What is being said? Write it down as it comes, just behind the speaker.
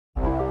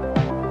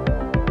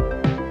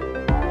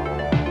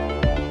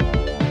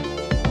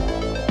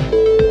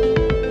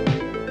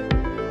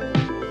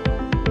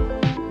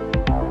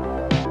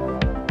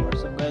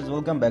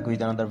welcome back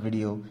with another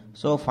video.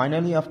 So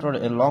finally, after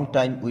a long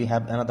time, we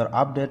have another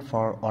update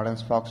for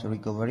OrangeFox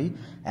recovery,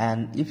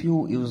 and if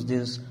you use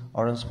this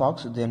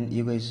OrangeFox, then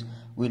you guys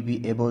will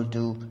be able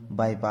to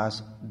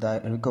bypass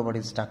the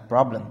recovery stuck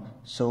problem.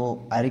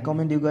 So I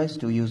recommend you guys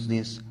to use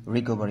this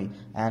recovery,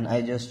 and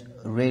I just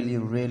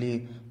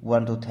really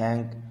want to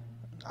thank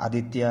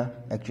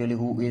ADITYA actually,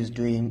 who is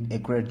doing a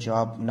great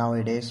job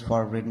nowadays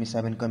for Redmi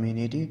 7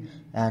 community,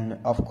 and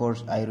of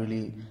course I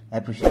really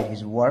appreciate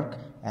his work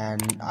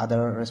and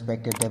other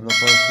respected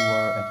developers who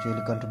are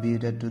actually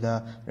contributed to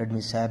the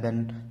Redmi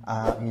 7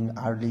 in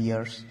early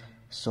years.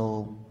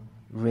 So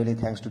really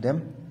thanks to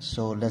them.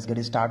 So let's get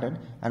it started,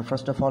 and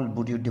first of all,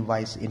 boot your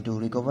device into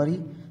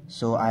recovery.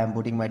 So I am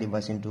booting my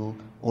device into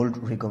old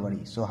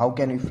recovery. So how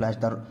can we flash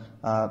the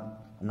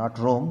not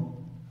ROM,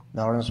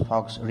 the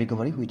OrangeFox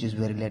recovery, which is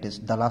very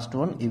latest, the last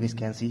one you guys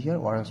can see here,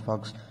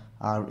 OrangeFox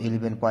are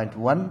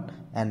 11.1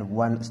 and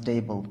 1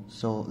 stable.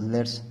 So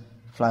let's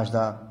flash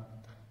the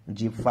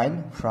zip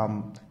file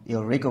from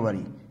your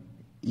recovery.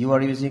 You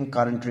are using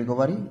current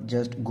recovery,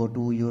 just go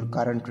to your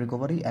current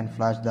recovery and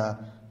flash the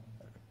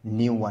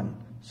new one.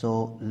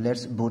 So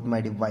let's boot my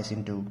device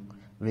into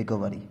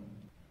recovery.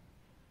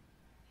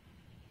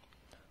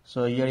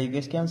 So here you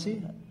guys can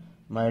see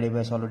my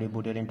device already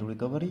booted into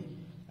recovery,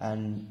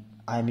 and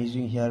I'm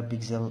using here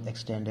Pixel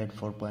extended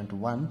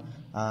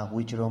 4.1,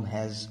 which ROM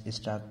has a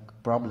stuck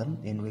problem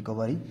in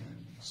recovery.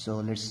 So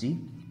let's see.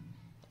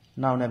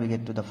 Now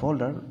navigate to the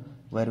folder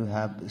where you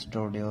have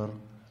stored your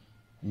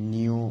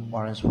new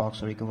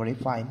OrangeFox recovery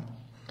file.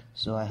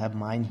 So I have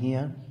mine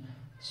here.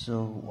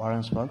 So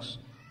OrangeFox,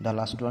 the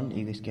last one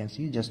you guys can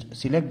see, just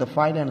select the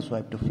file and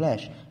swipe to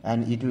flash,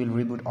 and it will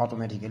reboot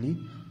automatically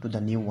to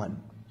the new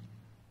one.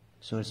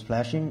 So it's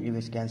flashing, you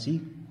guys can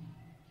see.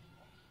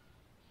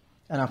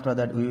 And after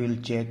that we will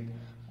check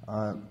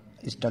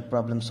is stuck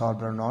problem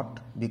solved or not,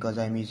 because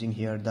I'm using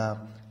here the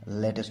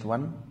latest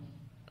one,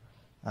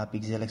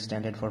 Pixel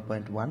extended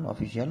 4.1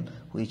 official,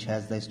 which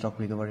has the stock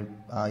recovery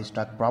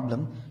stuck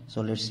problem. So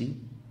let's see,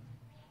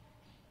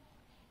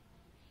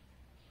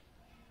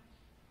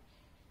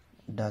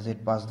 does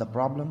it pass the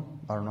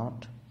problem or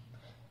not.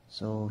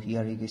 So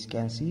here you guys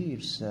can see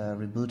it's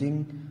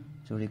rebooting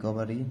to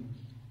recovery.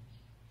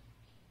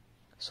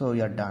 So we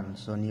are done.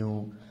 So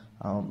new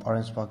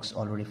OrangeFox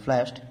already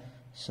flashed.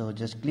 So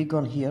just click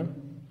on here,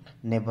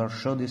 never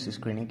show this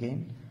screen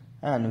again,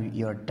 and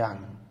you're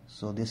done.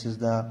 So this is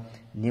the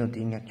new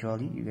thing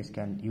actually you guys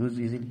can use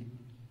easily.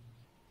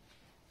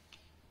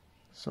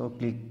 So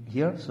click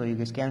here, so you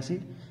guys can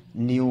see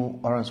new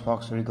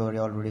OrangeFox recovery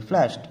already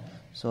flashed.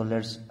 So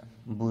let's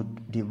boot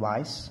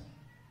device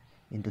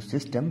into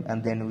system,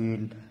 and then we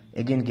will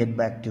again get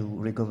back to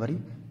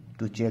recovery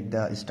to check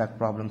the stuck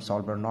problem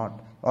solved or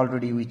not.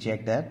 Already we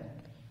checked that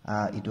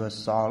it was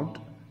solved,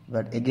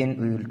 but again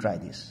we will try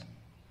this.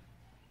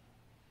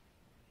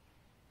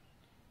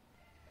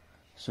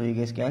 So you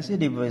guys can see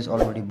the device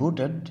already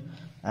booted,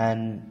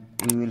 and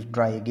we will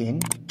try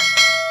again.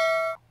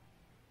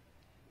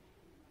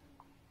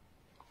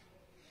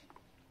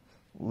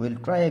 We'll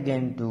try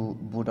again to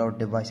boot our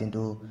device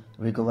into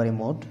recovery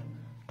mode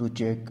to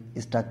check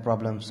is stuck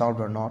problem solved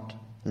or not.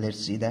 Let's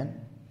see that.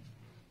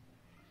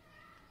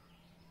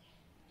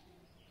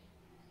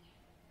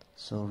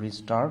 So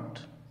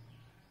restart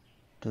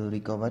to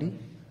recovery.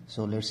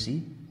 So let's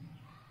see.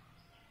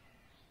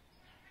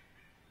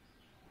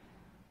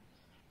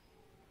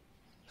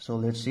 So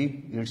let's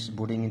see, it's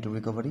booting into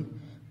recovery.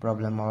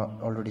 Problem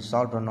already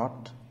solved or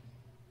not.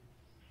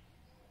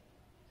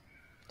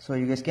 So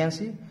you guys can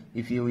see,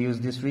 if you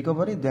use this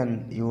recovery,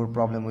 then your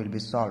problem will be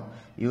solved.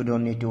 You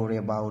don't need to worry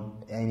about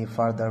any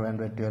further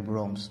Android 12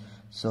 ROMs.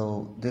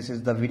 So this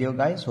is the video,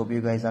 guys. Hope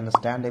you guys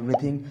understand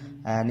everything,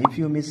 and if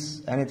you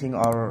miss anything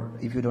or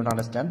if you don't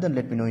understand, then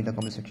let me know in the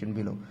comment section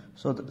below.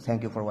 So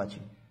thank you for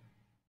watching.